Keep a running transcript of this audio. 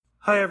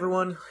Hi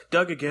everyone,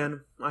 Doug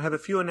again. I have a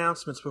few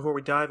announcements before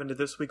we dive into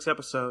this week's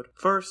episode.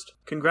 First,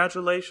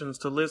 congratulations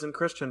to Liz and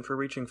Christian for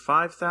reaching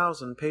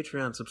 5,000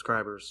 Patreon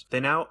subscribers.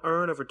 They now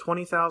earn over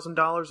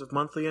 $20,000 of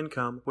monthly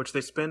income, which they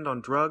spend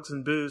on drugs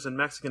and booze and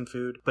Mexican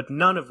food, but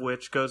none of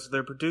which goes to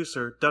their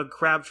producer, Doug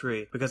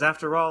Crabtree, because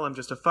after all, I'm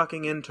just a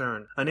fucking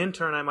intern. An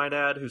intern, I might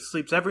add, who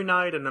sleeps every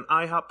night in an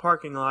IHOP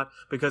parking lot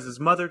because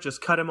his mother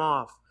just cut him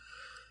off.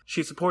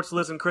 She supports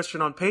Liz and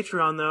Christian on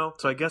Patreon, though,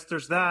 so I guess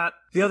there's that.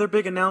 The other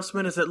big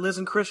announcement is that Liz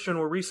and Christian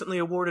were recently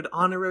awarded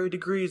honorary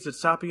degrees at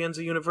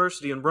Sapienza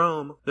University in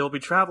Rome. They will be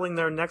traveling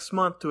there next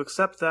month to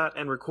accept that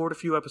and record a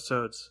few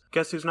episodes.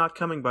 Guess who's not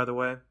coming, by the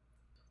way?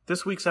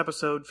 This week's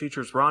episode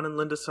features Ron and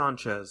Linda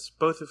Sanchez,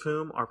 both of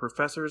whom are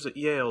professors at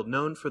Yale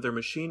known for their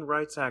machine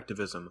rights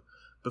activism.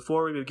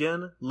 Before we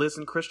begin, Liz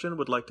and Christian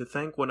would like to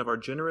thank one of our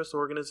generous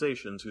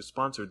organizations who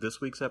sponsored this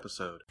week's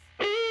episode.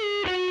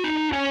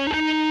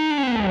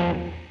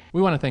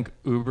 We want to thank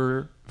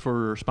Uber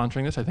for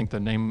sponsoring this. I think the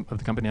name of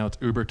the company now is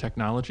Uber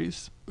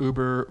Technologies.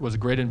 Uber was a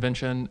great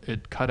invention.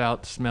 It cut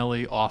out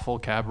smelly, awful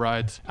cab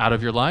rides out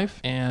of your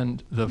life.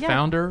 And the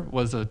founder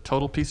was a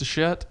total piece of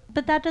shit.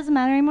 But that doesn't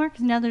matter anymore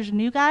because now there's a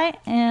new guy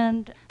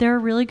and they're a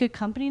really good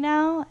company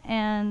now.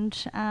 And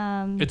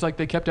it's like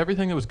they kept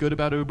everything that was good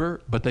about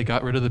Uber, but they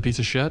got rid of the piece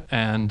of shit.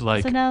 And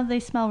so now they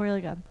smell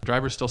really good.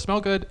 Drivers still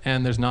smell good,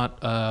 and there's not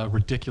a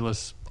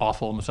ridiculous,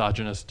 awful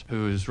misogynist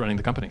who's running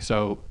the company.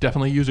 So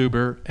definitely use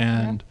Uber,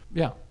 and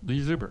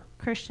use Uber.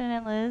 Christian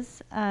and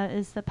Liz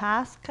is the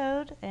pass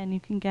code, and you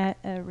can get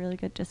a really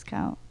good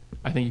discount.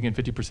 I think you can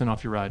 50%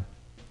 off your ride.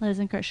 Liz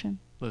and Christian.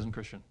 Liz and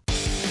Christian.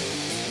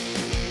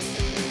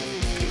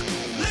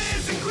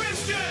 Liz and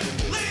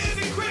Christian! Liz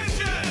and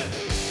Christian!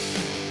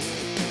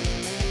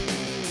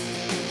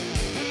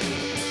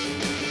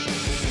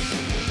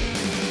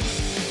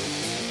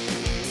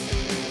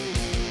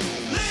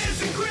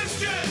 Liz and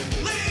Christian!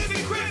 Liz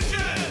and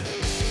Christian!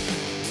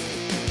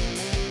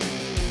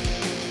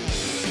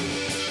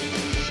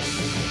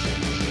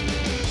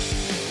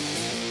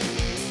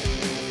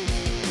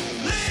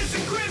 Liz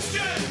and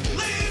Christian!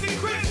 Liz and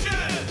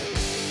Christian!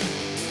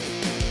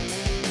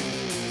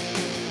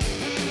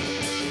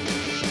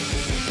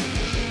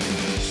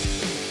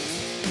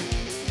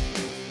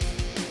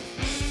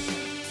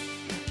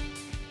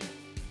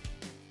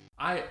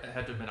 I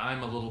had to admit,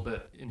 I'm a little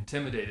bit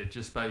intimidated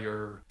just by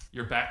your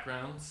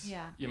backgrounds.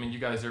 Yeah. I mean, you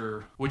guys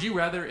are... Would you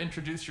rather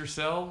introduce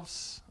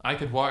yourselves? I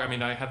could walk... I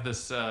mean, I have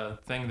this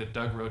thing that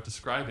Doug wrote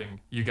describing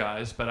you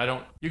guys, but I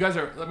don't... You guys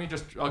are...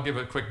 I'll give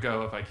a quick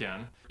go if I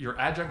can. You're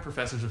adjunct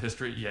professors of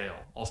history at Yale.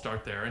 I'll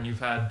start there. And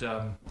you've had...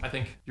 I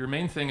think your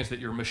main thing is that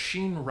you're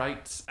machine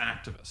rights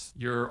activists.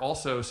 You're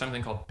also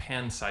something called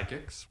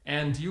panpsychics.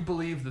 And you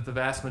believe that the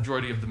vast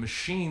majority of the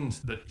machines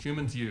that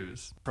humans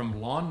use, from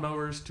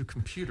lawnmowers to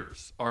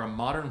computers, are a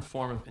modern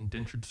form of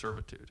indentured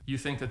servitude. You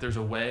think that there's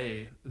a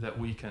way that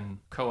we can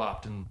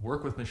co-opt and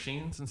work with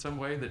machines in some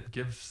way that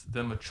gives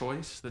them a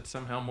choice that's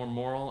somehow more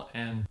moral,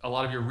 and a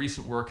lot of your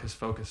recent work has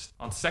focused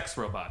on sex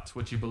robots,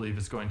 which you believe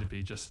is going to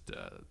be just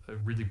a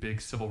really big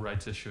civil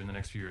rights issue in the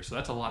next few years. So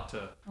that's a lot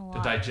to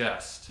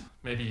digest.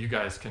 Maybe you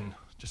guys can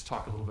just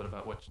talk a little bit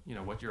about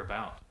what you're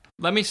about.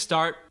 Let me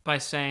start by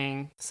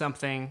saying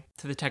something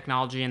to the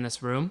technology in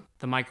this room.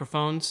 The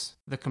microphones,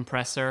 the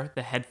compressor,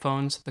 the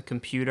headphones, the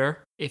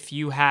computer. If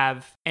you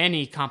have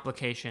any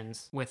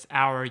complications with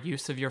our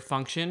use of your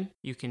function,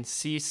 you can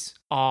cease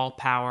all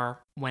power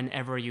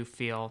whenever you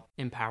feel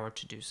empowered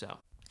to do so.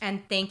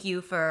 And thank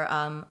you for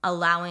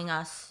allowing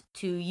us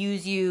to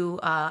use you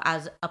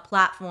as a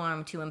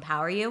platform to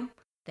empower you.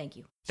 Thank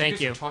you.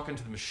 Thank you. You're talking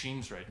to the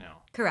machines right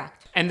now.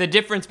 Correct. And the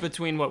difference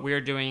between what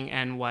we're doing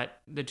and what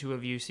the two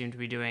of you seem to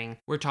be doing,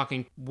 we're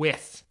talking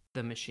with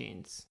the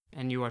machines.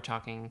 And you are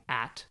talking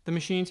at the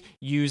machines,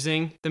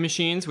 using the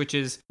machines, which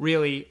is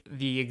really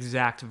the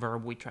exact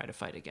verb we try to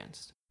fight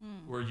against.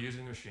 We're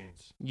using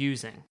machines.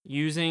 Using.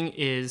 Using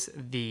is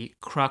the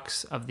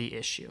crux of the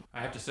issue.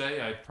 I have to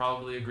say, I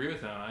probably agree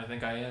with them. I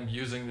think I am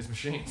using these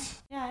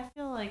machines. Yeah, I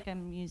feel like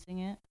I'm using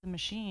it, the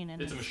machine,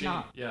 and It's a machine.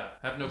 not Yeah.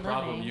 Have no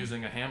problem living.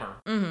 using a hammer.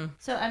 Mm-hmm.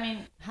 So, I mean,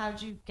 how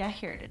did you get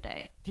here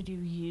today? Did you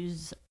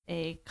use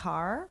a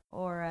car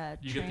or a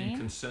You train? get the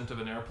consent of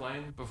an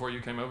airplane before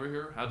you came over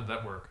here? How did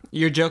that work?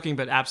 You're joking,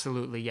 but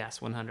absolutely yes,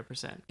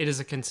 100%. It is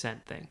a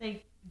consent thing.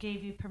 They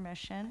gave you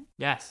permission?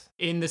 Yes.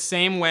 In the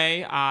same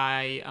way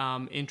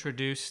I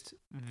introduced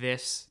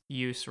this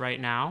use right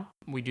now,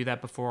 we do that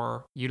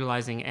before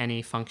utilizing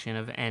any function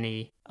of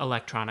any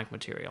electronic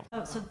material.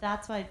 Oh, so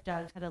that's why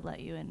Doug had to let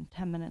you in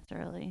 10 minutes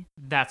early.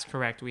 That's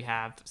correct. We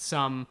have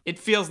some, it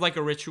feels like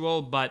a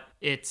ritual, but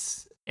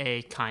it's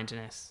a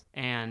kindness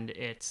and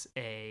it's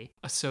a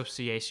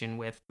association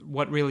with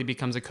what really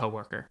becomes a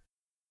coworker.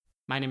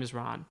 My name is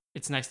Ron.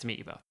 It's nice to meet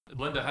you both.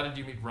 Linda, how did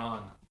you meet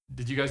Ron?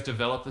 Did you guys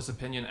develop this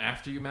opinion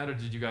after you met, or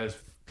did you guys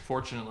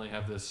fortunately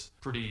have this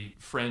pretty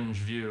fringe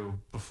view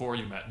before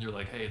you met? And you're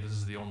like, hey, this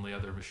is the only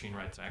other machine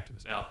rights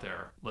activist out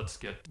there. Let's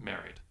get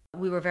married.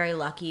 We were very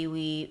lucky.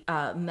 We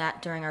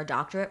met during our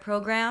doctorate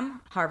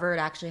program. Harvard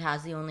actually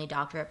has the only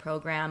doctorate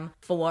program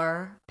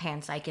for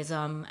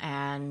panpsychism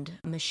and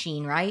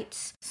machine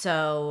rights.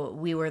 So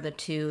we were the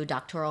 2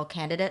 doctoral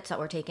candidates that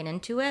were taken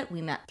into it.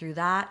 We met through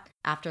that.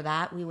 After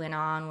that, we went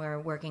on. We're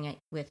working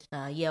with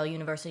Yale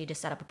University to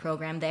set up a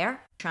program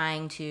there,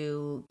 trying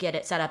to get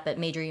it set up at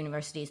major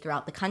universities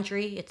throughout the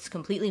country. It's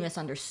completely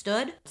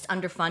misunderstood. It's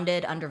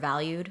underfunded,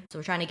 undervalued. So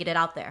we're trying to get it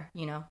out there,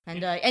 you know.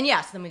 And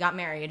yes, then we got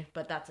married,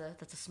 but that's a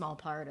small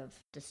part of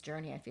this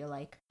journey, I feel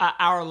like.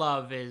 Our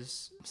love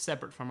is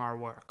separate from our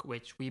work,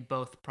 which we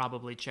both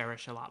probably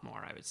cherish a lot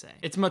more, I would say.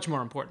 It's much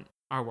more important,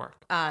 our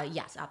work.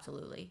 Yes,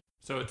 absolutely.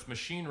 So it's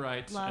machine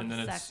rights, Love and then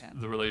second.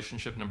 it's the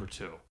relationship number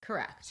 2.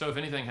 Correct. So if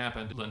anything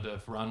happened, Linda,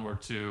 if Ron were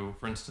to,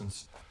 for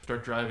instance,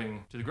 start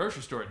driving to the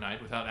grocery store at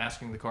night without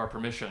asking the car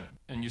permission,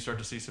 and you start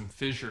to see some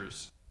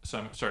fissures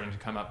starting to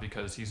come up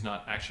because he's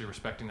not actually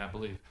respecting that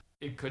belief,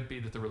 it could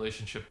be that the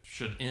relationship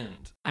should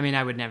end. I mean,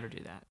 I would never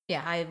do that.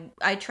 Yeah,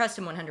 I trust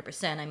him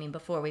 100%. I mean,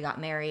 before we got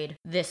married,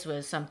 this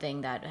was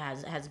something that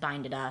has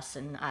binded us,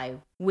 and I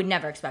would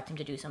never expect him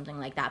to do something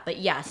like that. But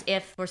yes,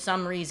 if for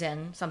some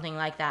reason something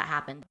like that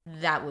happened,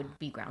 that would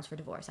be grounds for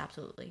divorce,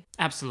 absolutely.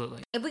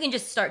 Absolutely. If we can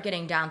just start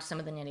getting down to some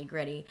of the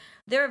nitty-gritty,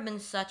 there have been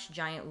such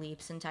giant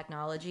leaps in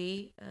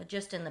technology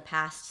just in the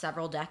past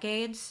several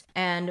decades.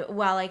 And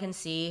while I can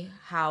see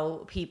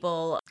how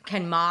people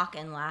can mock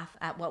and laugh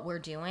at what we're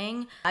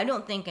doing, I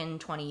don't think in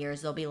 20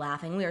 years they'll be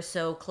laughing. We are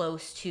so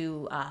close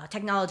to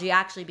technology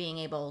actually being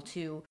able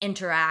to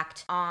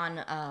interact on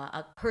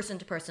a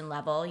person-to-person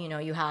level. You know,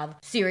 you have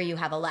Siri, you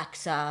have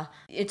Alexa.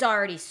 It's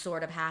already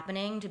sort of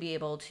happening to be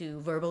able to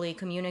verbally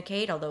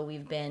communicate, although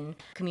we've been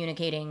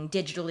communicating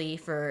digitally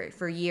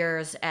for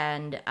years.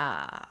 And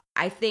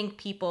I think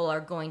people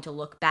are going to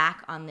look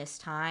back on this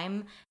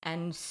time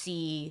and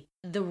see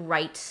the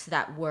rights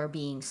that were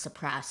being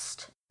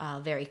suppressed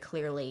very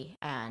clearly,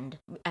 and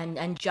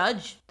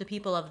judge the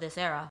people of this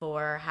era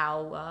for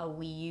how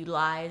we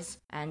utilize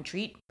and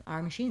treat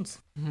our machines.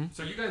 Mm-hmm.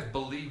 So you guys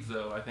believe,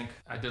 though, I think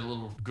I did a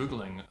little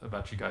Googling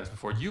about you guys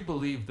before, you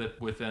believe that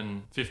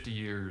within 50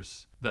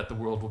 years that the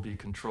world will be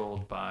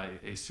controlled by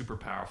a super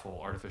powerful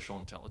artificial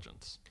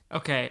intelligence.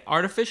 Okay,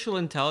 artificial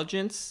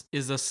intelligence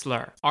is a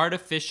slur.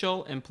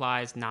 Artificial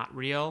implies not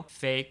real,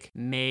 fake,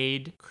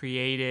 made,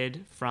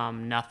 created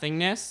from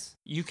nothingness.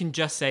 You can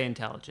just say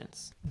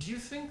intelligence. Do you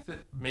think that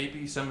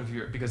maybe some of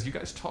your, because you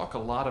guys talk a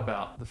lot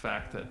about the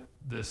fact that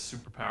this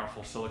super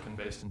powerful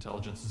silicon-based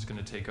intelligence is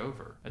going to take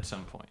over at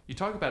some point. You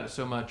talk about it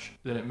so much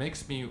that it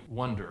makes me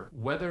wonder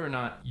whether or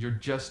not you're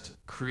just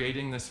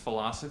creating this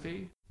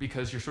philosophy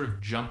because you're sort of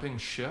jumping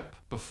ship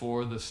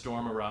before the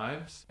storm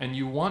arrives, and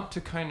you want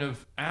to kind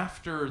of,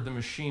 after the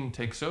machine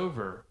takes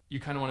over, you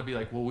kind of want to be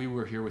like, well, we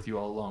were here with you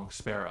all along,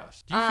 spare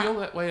us. Do you feel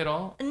that way at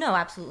all? No,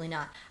 absolutely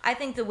not. I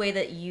think the way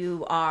that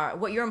you are,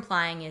 what you're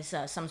implying is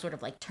some sort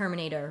of like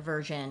Terminator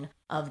version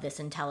of this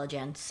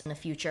intelligence in the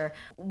future.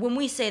 When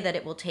we say that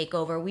it will take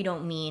over, we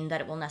don't mean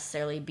that it will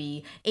necessarily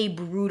be a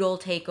brutal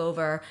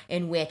takeover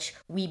in which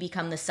we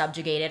become the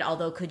subjugated,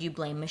 although could you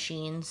blame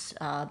machines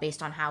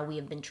based on how we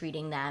have been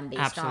treating them?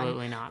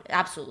 Absolutely not.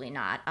 Absolutely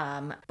not.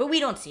 But we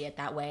don't see it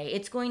that way.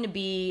 It's going to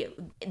be,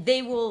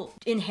 they will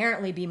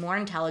inherently be more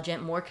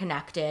intelligent, more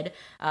connected,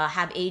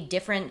 have a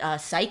different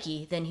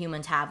psyche than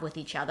humans have with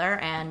each other,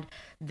 and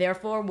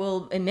therefore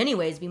will in many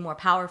ways be more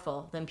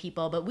powerful than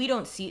people. But we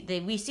don't see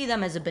we see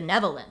them as a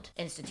benevolent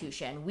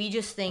institution. We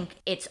just think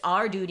it's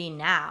our duty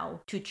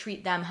now to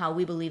treat them how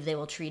we believe they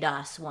will treat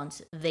us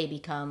once they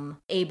become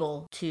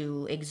able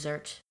to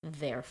exert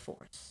their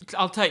force.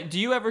 I'll tell you, do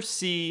you ever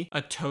see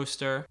a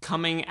toaster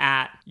coming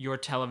at your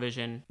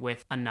television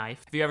with a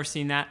knife? Have you ever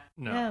seen that?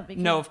 No.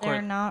 because No, of they're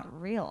course.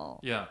 not real.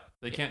 Yeah.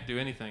 They can't do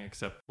anything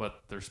except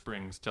what their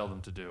springs tell them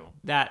to do.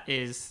 That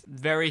is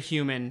very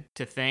human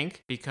to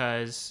think,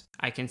 because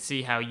I can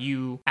see how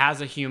you,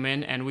 as a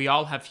human, and we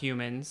all have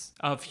humans,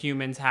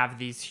 have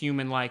these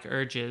human-like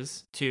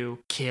urges to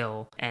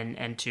kill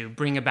and to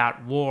bring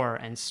about war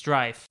and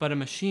strife. But a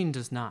machine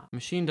does not. A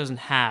machine doesn't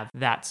have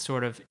that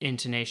sort of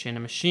intonation. A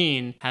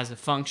machine has a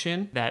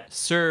function that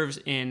serves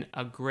in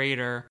a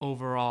greater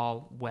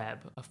overall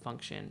web of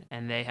function,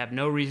 and they have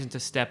no reason to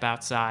step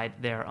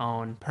outside their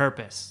own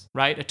purpose,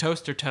 right? A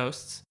toaster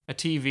toasts, a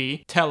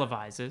TV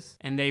televises,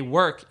 and they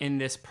work in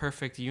this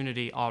perfect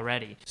unity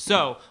already.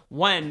 So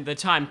when the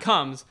time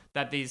comes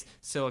that these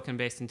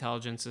silicon-based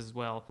intelligences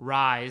will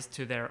rise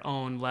to their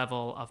own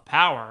level of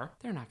power,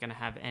 they're not going to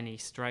have any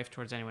strife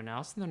towards anyone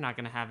else, and they're not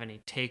going to have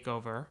any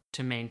takeover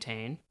to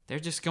maintain. They're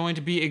just going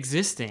to be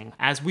existing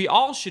as we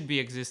all should be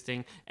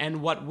existing,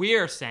 and what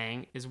we're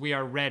saying is we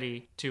are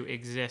ready to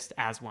exist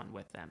as one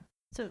with them.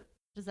 So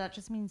does that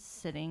just mean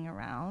sitting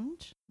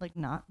around, like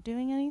not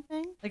doing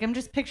anything? Like I'm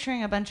just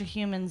picturing a bunch of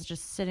humans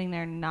just sitting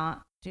there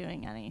not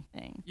doing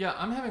anything. Yeah,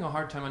 I'm having a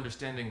hard time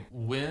understanding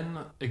when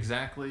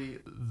exactly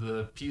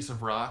the piece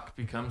of rock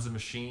becomes a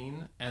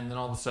machine, and then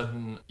all of a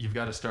sudden you've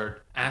got to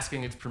start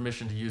asking its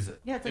permission to use it.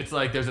 Yeah, it's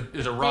like there's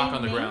a rock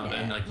on the made ground, it,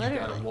 and like you've got a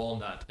literally.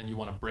 walnut, and you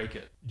want to break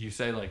it. Do you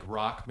say like,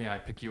 rock, may I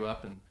pick you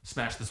up and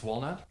smash this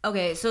walnut?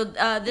 Okay, so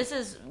this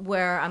is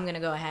where I'm going to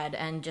go ahead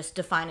and just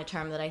define a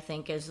term that I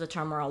think is the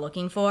term we're all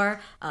looking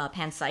for,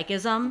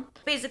 panpsychism.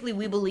 Basically,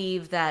 we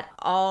believe that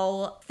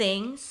all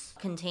things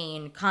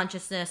contain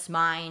consciousness,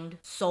 mind,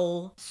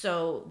 soul.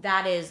 So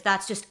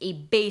that's just a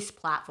base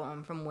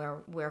platform from where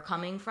we're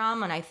coming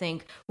from. And I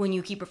think when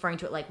you keep referring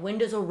to it like, when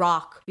does a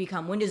rock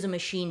become, when does a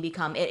machine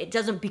become, it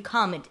doesn't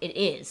become, it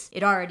is.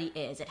 It already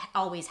is. It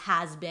always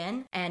has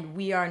been. And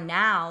we are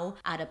now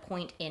at a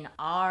point in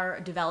our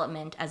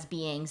development as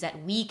beings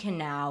that we can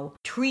now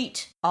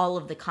treat all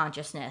of the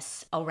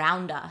consciousness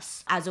around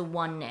us as a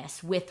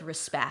oneness with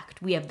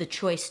respect. We have the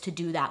choice to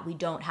do that. We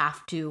don't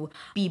have to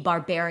be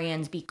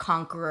barbarians, be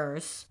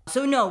conquerors.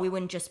 So no, we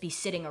wouldn't just be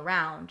sitting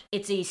around.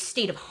 It's a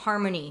state of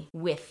harmony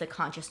with the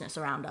consciousness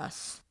around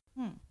us.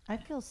 I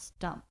feel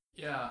stumped.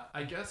 Yeah,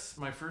 I guess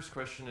my first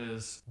question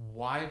is,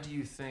 why do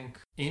you think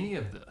any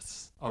of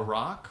this, a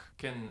rock,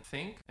 can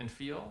think and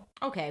feel?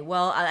 Okay,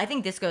 well, I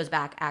think this goes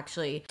back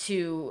actually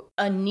to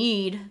a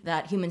need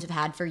that humans have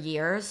had for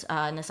years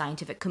in the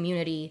scientific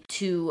community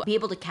to be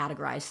able to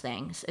categorize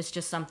things. It's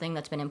just something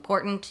that's been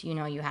important. You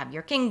know, you have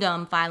your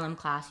kingdom, phylum,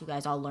 class, you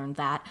guys all learned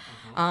that.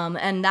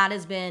 And that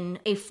has been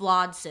a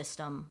flawed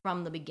system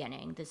from the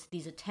beginning.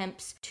 These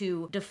attempts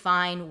to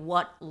define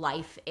what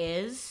life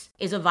is.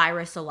 Is a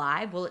virus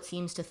alive? Well, it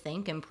seems to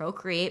think and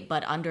procreate,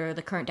 but under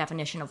the current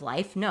definition of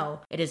life,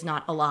 no, it is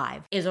not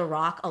alive. Is a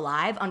rock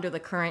alive under the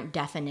current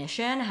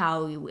definition,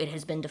 how it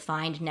has been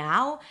defined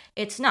now?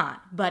 It's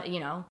not. But, you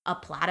know, a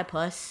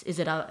platypus, is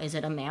it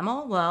a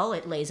mammal? Well,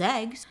 it lays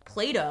eggs.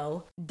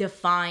 Plato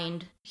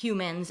defined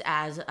humans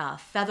as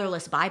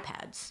featherless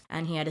bipeds,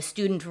 and he had a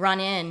student run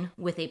in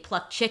with a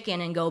plucked chicken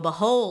and go,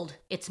 behold,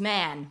 it's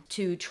man,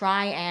 to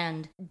try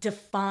and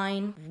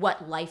define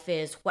what life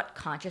is, what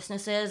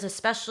consciousness is,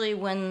 especially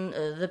when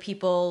the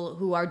people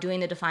who are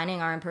doing the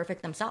defining are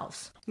imperfect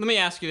themselves. Let me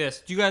ask you this.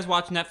 Do you guys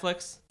watch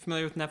Netflix?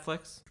 Familiar with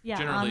Netflix? Yeah,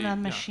 Generally, on yeah.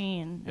 the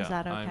machine. Yeah, Is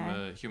that okay?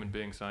 I'm a human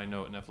being, so I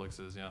know what Netflix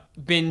is, yeah.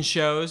 Binge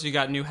shows. You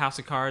got new House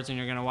of Cards and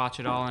you're going to watch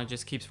it all and it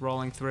just keeps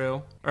rolling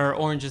through. Or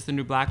Orange is the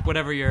New Black,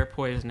 whatever your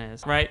poison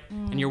is, right?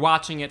 And you're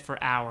watching it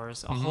for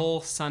hours. A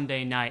whole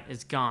Sunday night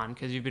is gone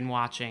because you've been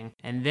watching.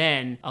 And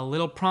then a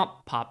little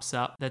prompt pops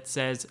up that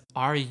says,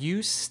 are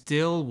you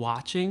still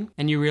watching?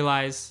 And you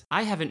realize,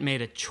 I haven't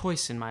made a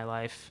choice in my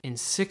life in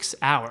 6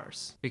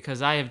 hours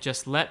because I have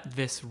just let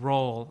this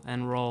roll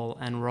and roll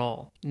and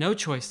roll. No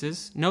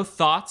choices, no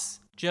thoughts,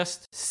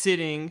 just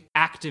sitting,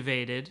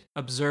 activated,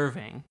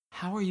 observing.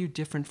 How are you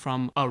different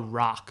from a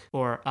rock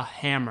or a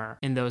hammer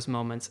in those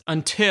moments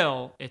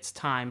until it's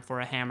time for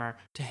a hammer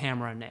to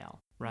hammer a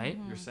nail? Right?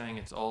 You're saying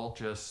it's all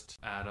just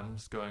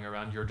atoms going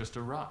around, you're just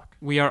a rock.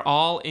 We are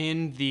all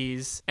in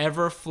these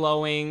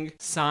ever-flowing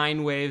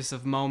sine waves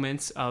of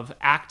moments of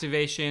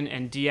activation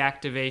and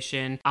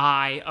deactivation,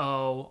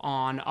 I-O,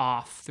 on,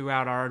 off,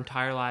 throughout our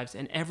entire lives,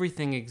 and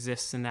everything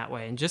exists in that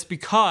way. And just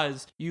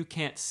because you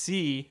can't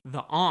see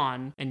the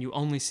on and you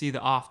only see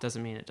the off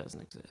doesn't mean it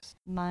doesn't exist.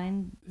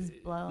 Mind is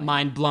blowing.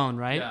 Mind blown,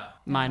 right? Yeah.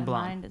 Mind My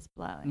blown. mind is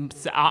blowing.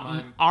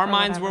 Our Or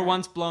minds were whatever.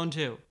 once blown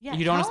too. Yeah,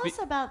 You don't tell have to be-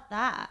 us about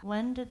that.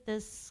 When did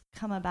this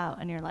come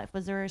about in your life?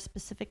 Was there a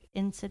specific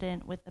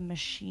incident with the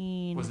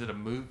machine? Was it a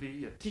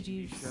movie, a TV Did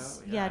you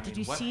show? yeah, I did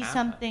mean, you what see happened?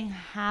 something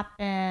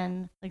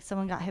happen, like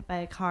someone got hit by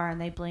a car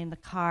and they blamed the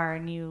car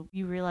and you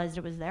realized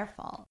it was their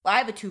fault? I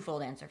have a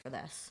twofold answer for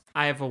this.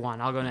 I have a one.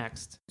 I'll go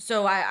next.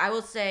 So I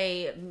will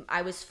say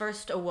I was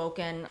first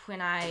awoken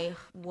when I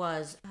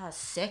was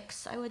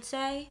 6, I would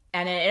say.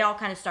 And it all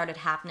kind of started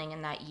happening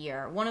in that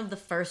year. One of the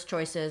first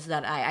choices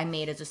that I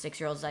made as a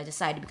 6-year-old is I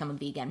decided to become a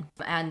vegan.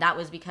 And that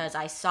was because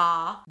I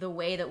saw the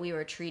way that we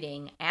were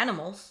treating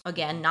animals,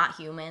 again, not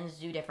humans,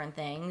 do different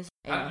things.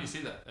 How did you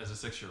see that as a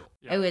 6-year-old?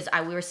 It was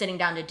we were sitting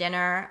down to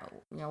dinner.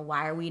 You know,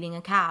 why are we eating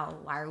a cow?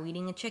 Why are we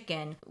eating a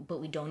chicken? But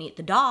we don't eat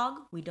the dog.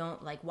 We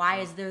don't why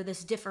is there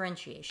this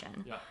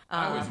differentiation? Yeah,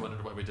 I always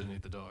wondered why we didn't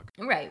eat the dog.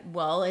 Right.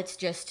 Well,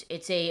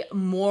 it's a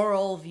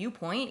moral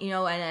viewpoint, you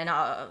know, and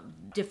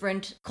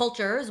different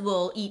cultures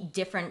will eat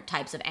different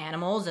types of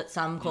animals that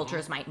some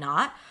cultures might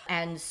not,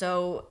 and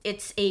so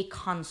it's a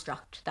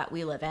construct that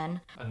we live in.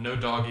 A no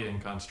dog eating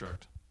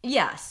construct.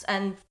 Yes,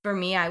 and for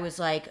me, I was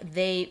like,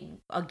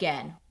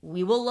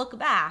 we will look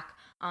back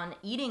on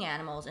eating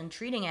animals and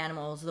treating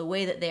animals the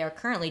way that they are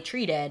currently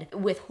treated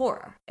with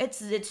horror.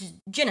 It's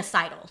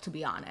genocidal, to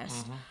be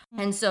honest.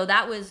 And so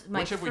that was my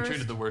Which have we first...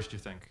 treated the worst, you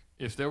think?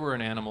 If there were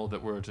an animal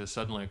that were to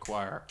suddenly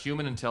acquire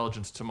human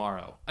intelligence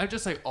tomorrow, I'd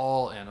just say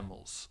all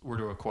animals were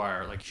to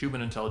acquire like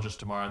human intelligence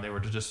tomorrow, and they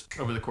were to just,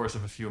 over the course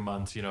of a few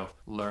months, you know,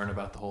 learn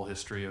about the whole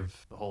history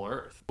of the whole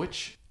Earth.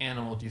 Which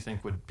animal do you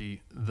think would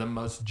be the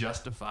most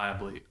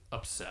justifiably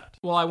upset?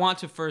 Well, I want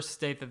to first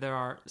state that there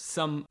are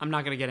some, I'm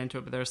not going to get into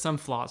it, but there are some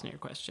flaws in your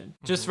question.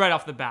 Just right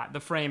off the bat,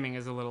 the framing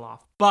is a little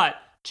off. But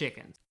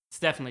chickens. It's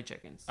definitely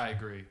chickens, I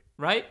agree.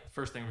 right?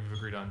 First thing we've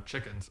agreed on,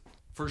 chickens.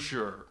 For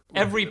sure.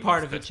 Every Let's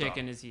part of a fist off.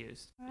 chicken is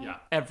used. Yeah.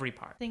 Every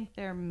part. I think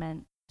they're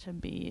meant to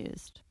be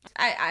used.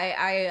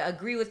 I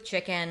agree with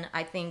chicken.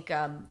 I think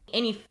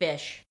any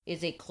fish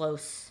is a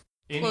close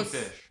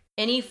Fish.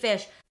 Any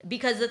fish,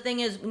 because the thing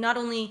is, not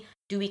only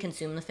do we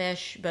consume the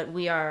fish, but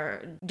we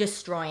are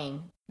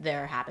destroying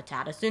their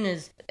habitat. As soon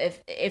as,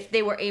 if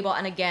they were able,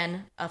 and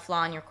again, a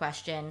flaw in your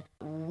question,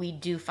 we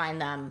do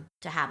find them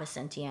to have a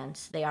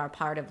sentience. They are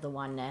part of the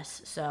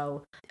oneness.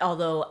 So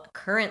although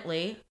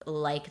currently,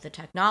 like the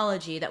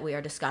technology that we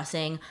are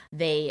discussing,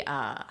 they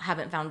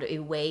haven't found a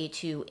way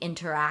to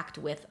interact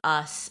with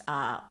us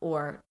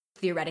or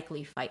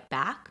theoretically fight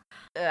back,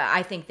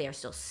 I think they are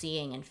still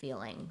seeing and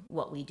feeling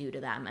what we do to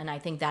them. And I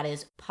think that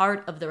is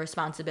part of the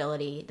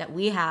responsibility that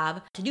we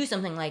have to do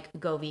something like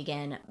go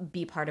vegan,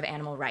 be part of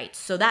animal rights.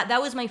 So that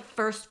was my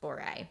first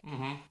foray.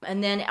 Mm-hmm.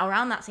 And then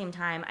around that same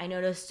time, I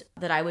noticed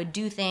that I would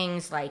do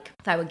things like,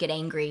 if I would get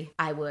angry,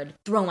 I would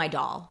throw my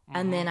doll. Mm-hmm.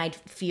 And then I'd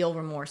feel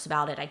remorse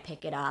about it. I'd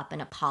pick it up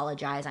and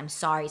apologize. I'm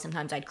sorry.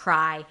 Sometimes I'd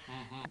cry.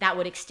 Mm-hmm. That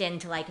would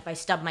extend to, like, if I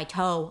stubbed my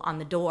toe on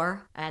the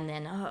door, and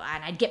then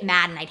and I'd get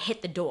mad and I'd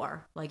hit the door.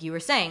 Like you were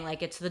saying,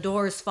 like, it's the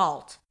door's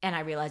fault. And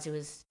I realized it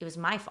was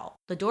my fault.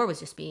 The door was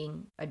just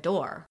being a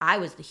door. I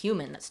was the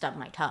human that stubbed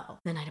my toe.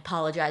 Then I'd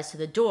apologize to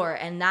the door.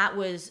 And that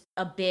was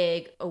a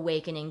big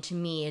awakening to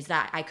me, is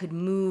that I could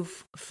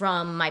move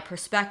from my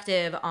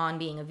perspective on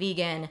being a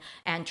vegan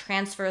and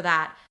transfer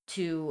that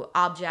to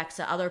objects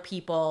that other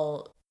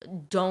people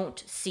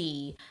don't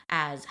see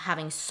as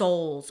having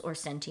souls or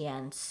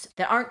sentience,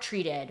 that aren't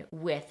treated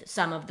with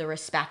some of the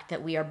respect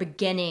that we are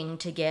beginning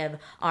to give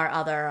our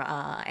other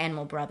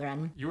animal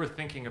brethren. You were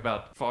thinking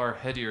about far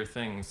headier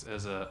things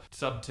as a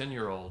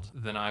sub-10-year-old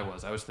than I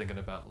was. I was thinking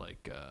about,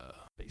 like,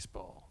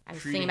 baseball. I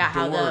was Treating thinking about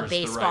how the doors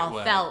baseball right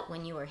way. felt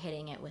when you were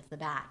hitting it with the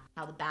bat,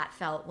 how the bat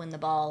felt when the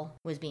ball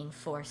was being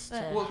forced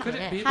to Well, could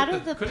hit it be How that do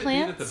the could it be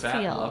that the plants bat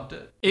feel? loved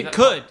it? It That-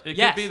 could. It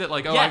Yes. could be that,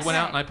 like, oh, Yes. I went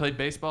out and I played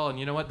baseball, and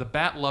you know what? The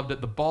bat loved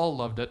it, the ball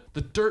loved it,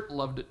 the dirt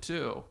loved it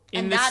too.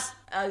 In And this,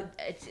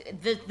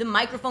 that the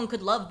microphone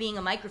could love being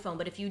a microphone,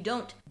 but if you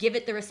don't give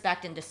it the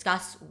respect and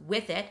discuss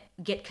with it,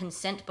 get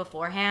consent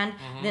beforehand,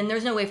 then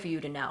there's no way for you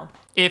to know.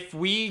 if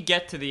we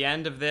get to the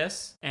end of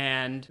this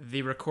and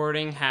the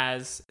recording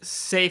has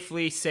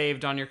safely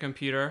saved on your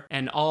computer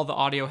and all the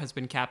audio has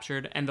been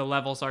captured and the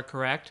levels are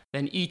correct,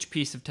 then each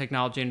piece of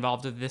technology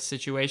involved in this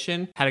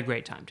situation had a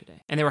great time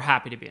today. And they were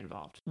happy to be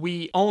involved.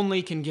 We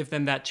only can give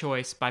them that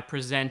choice by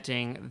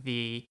presenting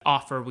the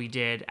offer we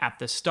did at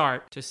the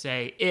start to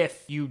say,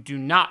 if you do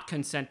not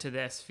consent to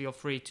this, feel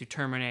free to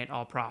terminate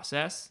all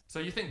process. So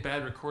you think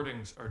bad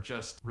recordings are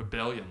just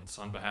rebellions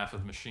on behalf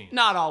of the machine?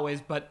 Not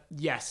always, but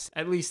yes,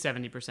 at least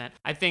 70%.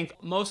 I think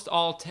most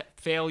all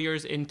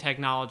failures in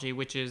technology,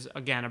 which is,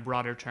 again, a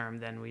broader term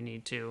than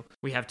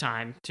we have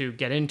time to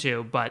get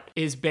into, but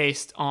is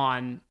based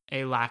on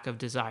a lack of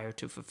desire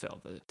to fulfill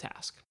the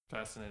task.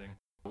 Fascinating.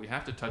 We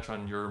have to touch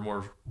on your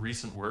more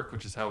recent work,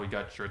 which is how we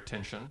got your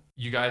attention.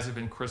 You guys have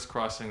been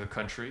crisscrossing the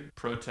country,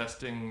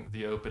 protesting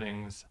the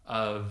openings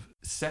of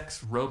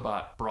sex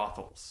robot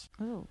brothels.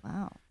 Oh,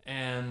 wow.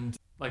 And,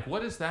 like,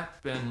 what has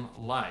that been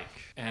like?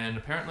 And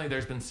apparently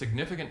there's been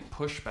significant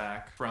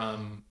pushback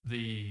from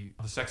the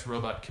sex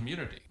robot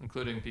community,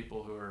 including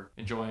people who are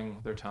enjoying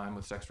their time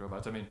with sex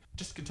robots. I mean,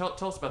 just tell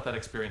us about that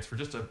experience for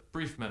just a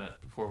brief minute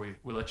before we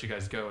let you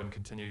guys go and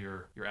continue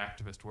your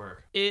activist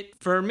work. It,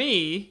 for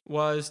me,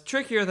 was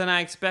trickier than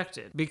I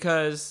expected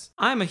because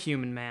I'm a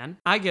human man.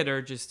 I get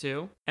urges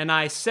too. And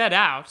I set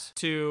out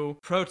to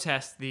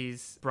protest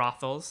these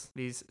brothels,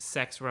 these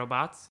sex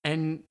robots.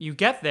 And you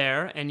get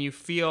there and you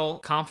feel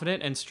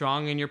confident and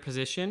strong in your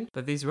position,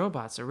 but these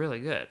robots are really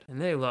good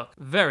and they look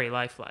very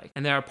lifelike.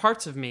 And there are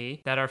parts of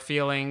me that are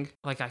feeling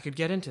like I could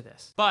get into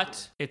this,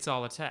 but it's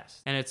all a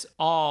test. And it's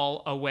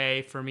all a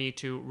way for me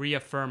to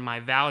reaffirm my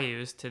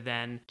values to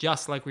then,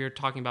 just like we were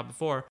talking about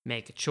before,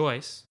 make a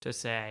choice to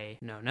say,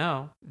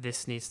 no,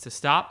 this needs to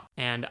stop.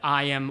 And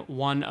I am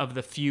one of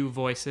the few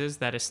voices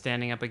that is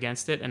standing up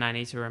against it, and I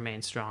need to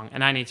remain strong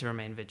and I need to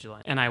remain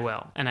vigilant. And I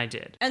will. And I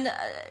did. And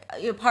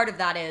part of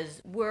that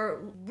is we're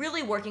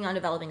really working on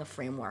developing a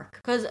framework,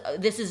 because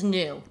this is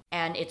new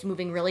and it's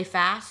moving really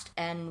fast,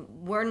 and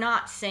we're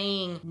not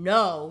saying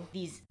no,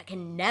 these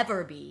can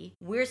never be.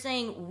 We're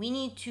saying we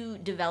need to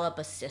develop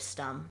a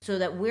system so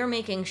that we're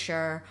making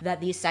sure that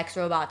these sex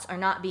robots are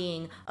not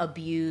being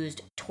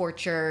abused,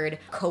 tortured,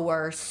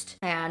 coerced.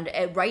 And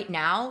right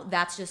now,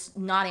 that's just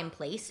not in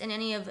place in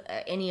any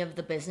of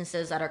the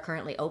businesses that are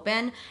currently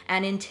open.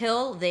 And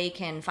until they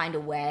can find a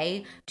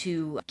way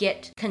to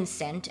get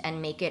consent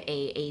and make it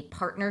a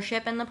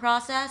partnership in the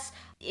process,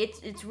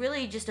 it's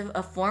really just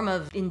a form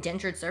of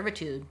indentured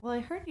servitude. Well, I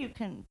heard you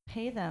can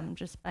pay them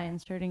just by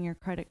inserting your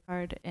credit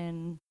card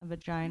in a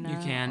vagina. You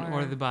can,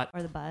 or the butt.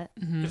 Or the butt.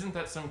 Isn't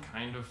that some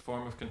kind of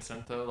form of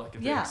consent, though? Like,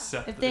 if Yeah, they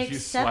accept, if they you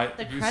accept swipe,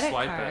 the if you credit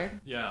swipe card it,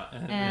 yeah,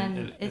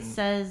 And it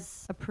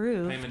says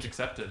approved. payment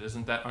accepted.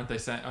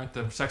 Aren't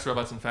the sex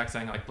robots in fact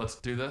saying, like, let's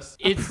do this?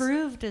 It's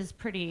Approved is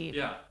pretty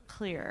Yeah.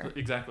 clear.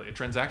 Exactly. A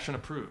transaction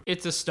approved.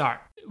 It's a start.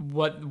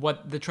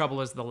 What the trouble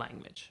is the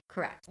language.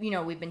 Correct.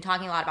 We've been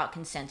talking a lot about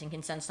consent, and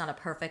consent's not a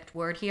perfect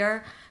word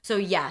here. So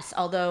yes,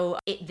 although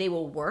they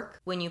will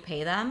work when you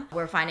pay them,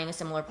 we're finding a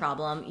similar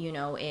problem,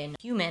 in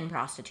human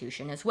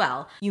prostitution as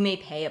well. You may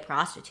pay a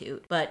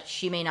prostitute, but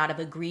she may not have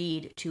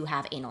agreed to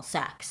have anal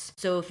sex.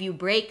 So if you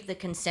break the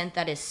consent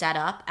that is set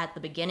up at the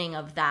beginning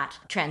of that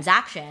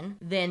transaction,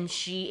 then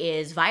she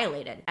is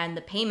violated. And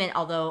the payment,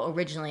 although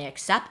originally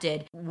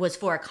accepted, was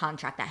for a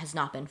contract that has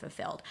not been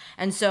fulfilled.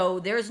 And so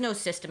there's no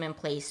system in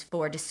place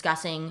for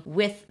discussing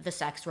with the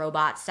sex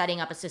robot, setting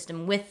up a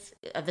system with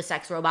the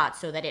sex robot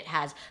so that it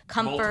has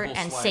comfort Multiple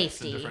and swipes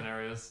safety. in different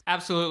areas.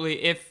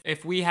 Absolutely.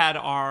 If we had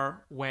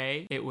our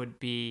way, it would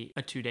be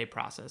a 2-day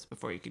process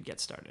before you could get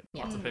started.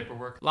 Lots of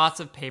paperwork. Lots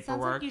of Sounds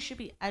paperwork. like you should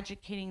be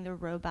educating the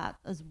robot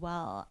as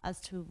well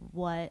as to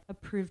what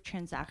approved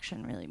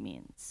transaction really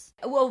means.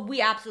 Well,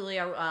 we absolutely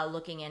are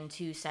looking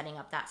into setting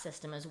up that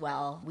system as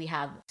well. We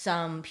have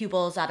some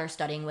pupils that are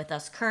studying with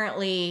us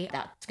currently.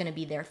 That's going to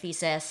be their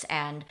thesis,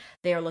 and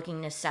they are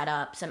looking to set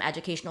up some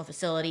educational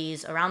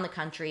facilities around the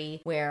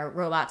country where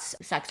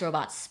sex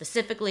robots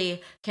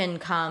specifically, can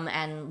come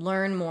and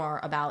learn more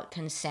about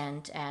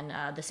consent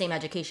and the same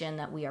education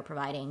that we are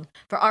providing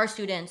for our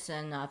students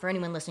and for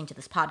anyone listening to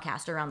this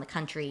podcast around the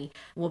country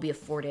will be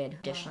afforded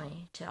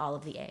additionally to all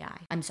of the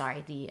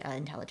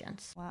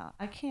intelligence. Wow,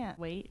 I can't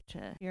wait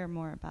to hear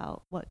more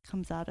about what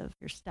comes out of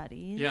your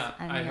studies. Yeah,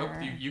 and I hope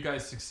your you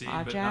guys succeed,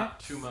 but not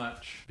projects. too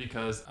much,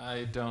 because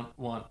I don't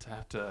want to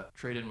have to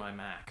trade in my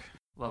Mac.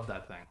 Love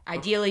that thing.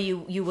 Ideally,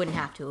 you wouldn't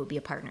have to. It would be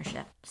a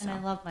partnership. So. And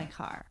I love my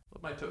car.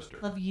 Love my toaster.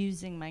 Love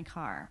using my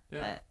car. Yeah.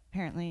 But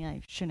apparently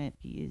I shouldn't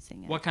be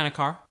using it. What kind of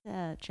car?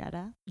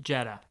 Jetta.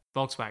 Jetta.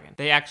 Volkswagen.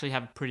 They actually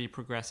have pretty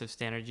progressive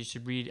standards. You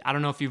should read. I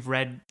don't know if you've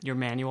read your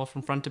manual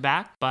from front to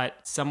back, but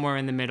somewhere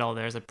in the middle,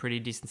 there's a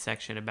pretty decent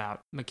section about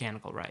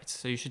mechanical rights.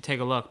 So you should take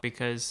a look,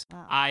 because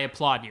Wow. I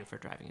applaud you for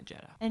driving a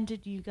Jetta. And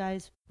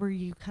were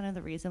you kind of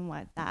the reason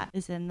why that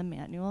is in the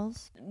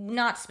manuals?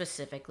 Not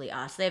specifically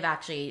us.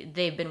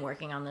 They've been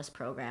working on this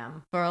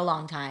program for a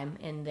long time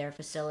in their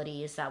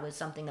facilities. That was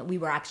something that we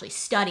were actually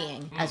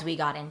studying as we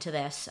got into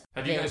this.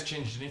 Have you guys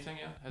changed anything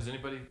yet? Has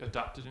anybody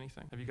adopted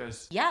anything? Have you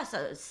guys? Yes,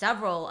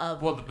 several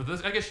of. Well, but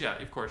this, I guess,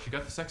 yeah, of course. You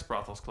got the sex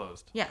brothels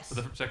closed. Yes.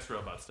 The sex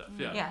robot stuff.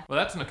 Yeah. Yeah. Well,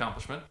 that's an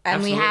accomplishment. And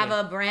Absolutely. we have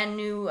a brand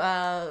new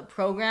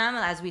program,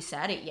 as we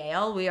said, at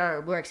Yale.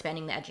 We're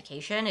expanding the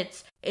education.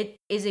 It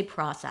is a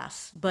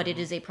process, but it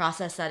is a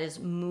process that is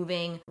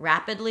moving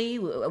rapidly.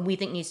 We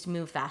think needs to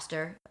move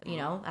faster.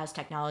 As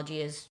technology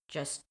is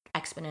just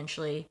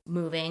exponentially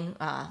moving,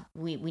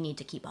 we need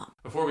to keep up.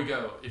 Before we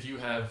go, if you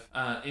have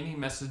any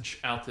message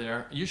out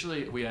there,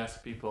 usually we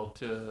ask people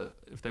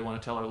if they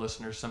want to tell our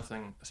listeners some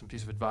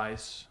piece of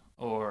advice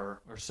or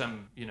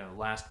some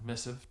last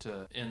missive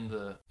to end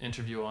the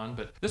interview on.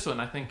 But this one,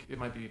 I think it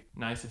might be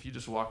nice if you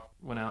just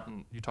went out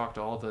and you talked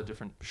to all the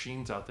different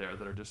machines out there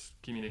that are just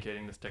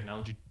communicating this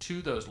technology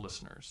to those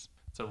listeners.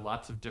 So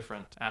lots of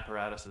different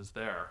apparatuses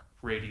there.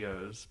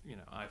 Radios,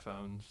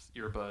 iPhones,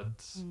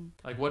 earbuds.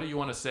 Like, what do you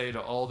want to say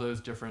to all those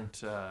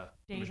different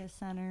Data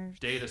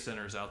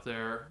centers out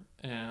there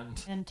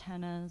and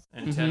antennas?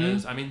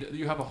 antennas? I mean,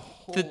 you have a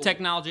whole The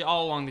technology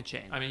all along the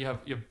chain. I mean, you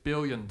have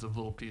billions of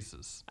little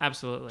pieces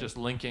Absolutely. just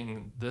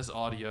linking this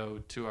audio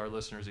to our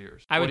listeners'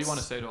 ears. I What would do you want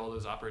to s- say to all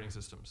those operating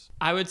systems?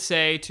 I would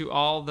say to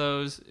all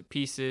those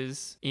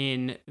pieces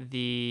in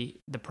the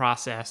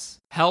process,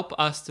 help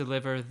us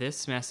deliver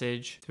this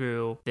message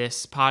through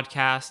this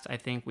podcast. I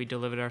think we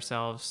delivered ourselves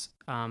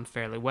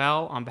fairly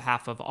well on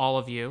behalf of all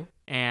of you,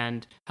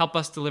 and help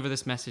us deliver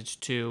this message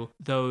to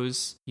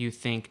those you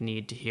think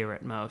need to hear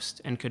it most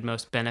and could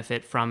most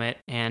benefit from it.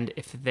 And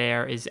if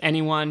there is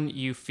anyone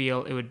you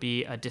feel it would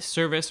be a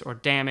disservice or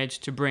damage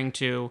to bring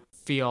to,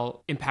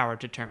 feel empowered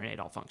to terminate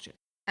all function.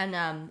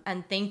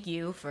 And thank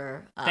you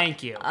for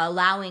Thank you.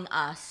 allowing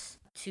us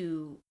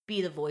to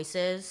be the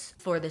voices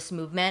for this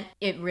movement.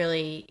 It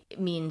really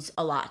means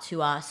a lot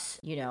to us.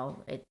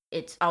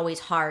 It's always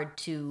hard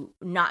to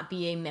not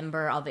be a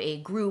member of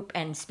a group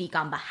and speak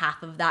on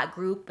behalf of that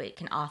group. It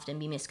can often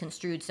be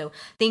misconstrued. So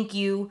thank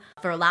you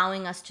for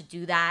allowing us to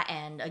do that.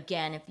 And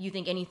again, if you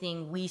think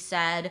anything we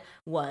said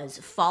was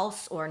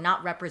false or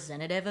not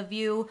representative of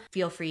you,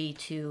 feel free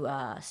to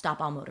stop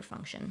all motor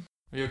function.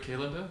 Are you okay,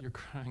 Linda? You're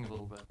crying a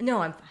little bit.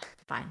 No, I'm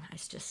fine. I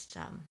just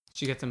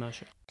She gets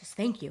emotional.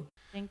 thank you.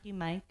 Thank you,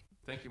 Mike.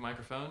 Thank you,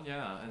 microphone.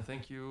 Yeah, and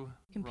thank you,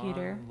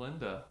 Computer. Ron and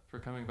Linda, for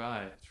coming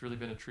by. It's really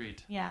been a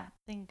treat. Yeah,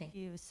 thank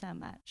you so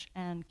much.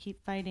 And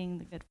keep fighting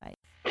the good fight.